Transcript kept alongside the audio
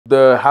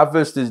the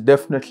harvest is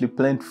definitely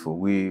plentiful.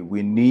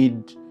 We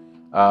need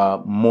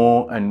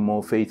more and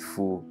more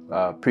faithful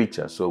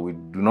preachers, so we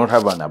do not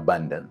have an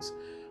abundance.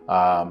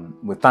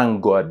 We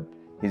thank God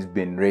He's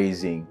been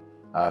raising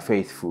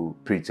faithful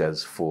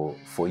preachers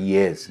for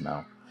years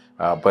now,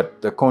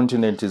 but the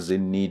continent is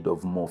in need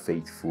of more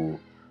faithful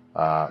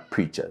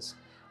preachers.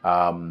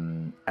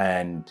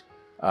 And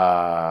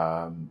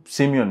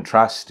Simeon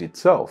Trust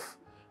itself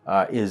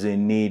is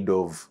in need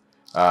of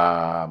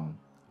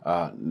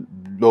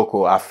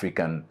local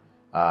African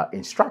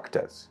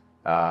instructors,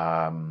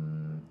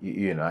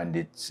 you know, and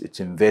it's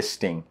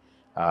investing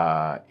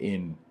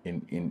in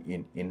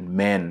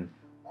men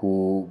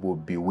who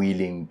would be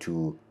willing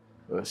to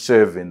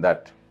serve in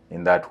that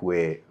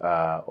way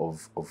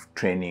of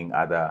training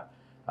other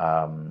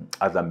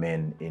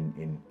men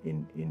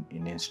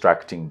in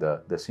instructing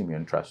the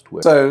Simeon Trust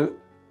work. So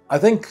I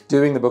think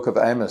doing the book of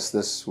Amos,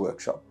 this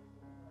workshop,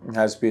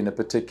 has been a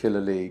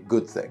particularly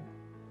good thing,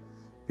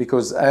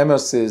 because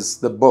Amos is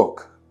the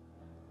book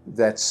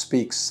that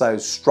speaks so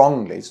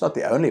strongly. It's not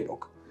the only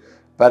book,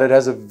 but it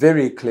has a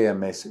very clear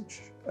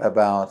message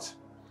about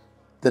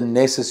the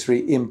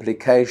necessary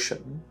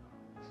implication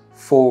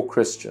for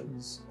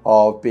Christians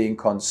of being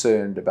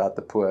concerned about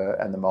the poor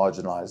and the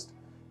marginalized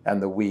and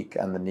the weak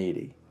and the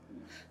needy.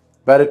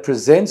 But it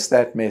presents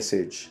that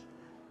message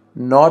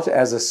not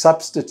as a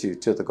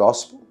substitute to the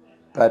gospel,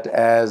 but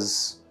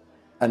as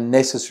a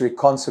necessary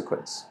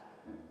consequence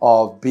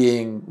of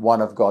being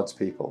one of God's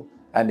people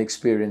and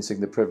experiencing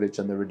the privilege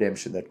and the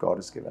redemption that God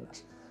has given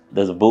us.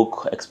 The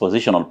book,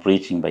 Expositional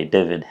Preaching by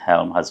David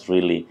Helm, has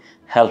really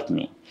helped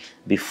me.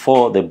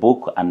 Before the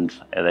book and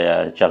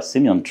the Charles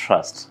Simeon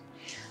Trust,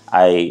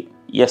 I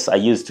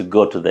used to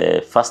go to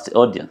the first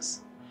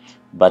audience,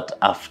 but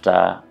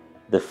after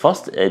the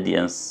first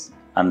audience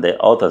and the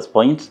author's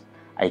point,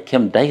 I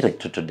came direct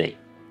to today.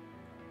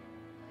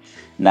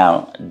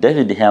 Now,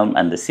 David Helm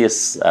and the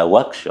CS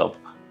workshop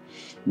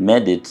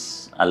made it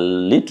a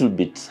little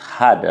bit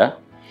harder,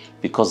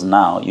 because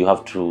now you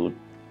have to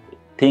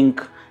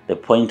think the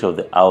point of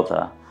the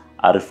author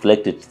are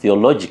reflected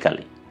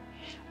theologically,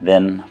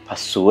 then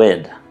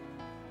persuade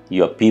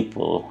your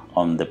people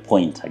on the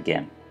point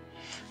again,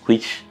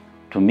 which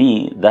to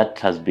me, that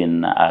has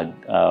been a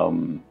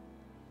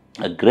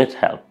great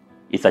help.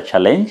 It's a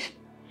challenge,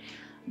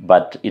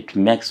 but it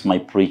makes my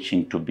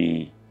preaching to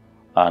be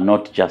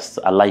not just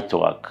a light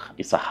work.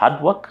 It's a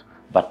hard work,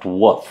 but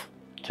worth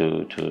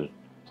to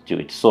do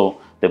it. So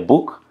the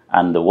book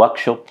and the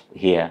workshop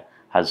here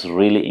has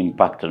really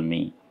impacted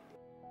me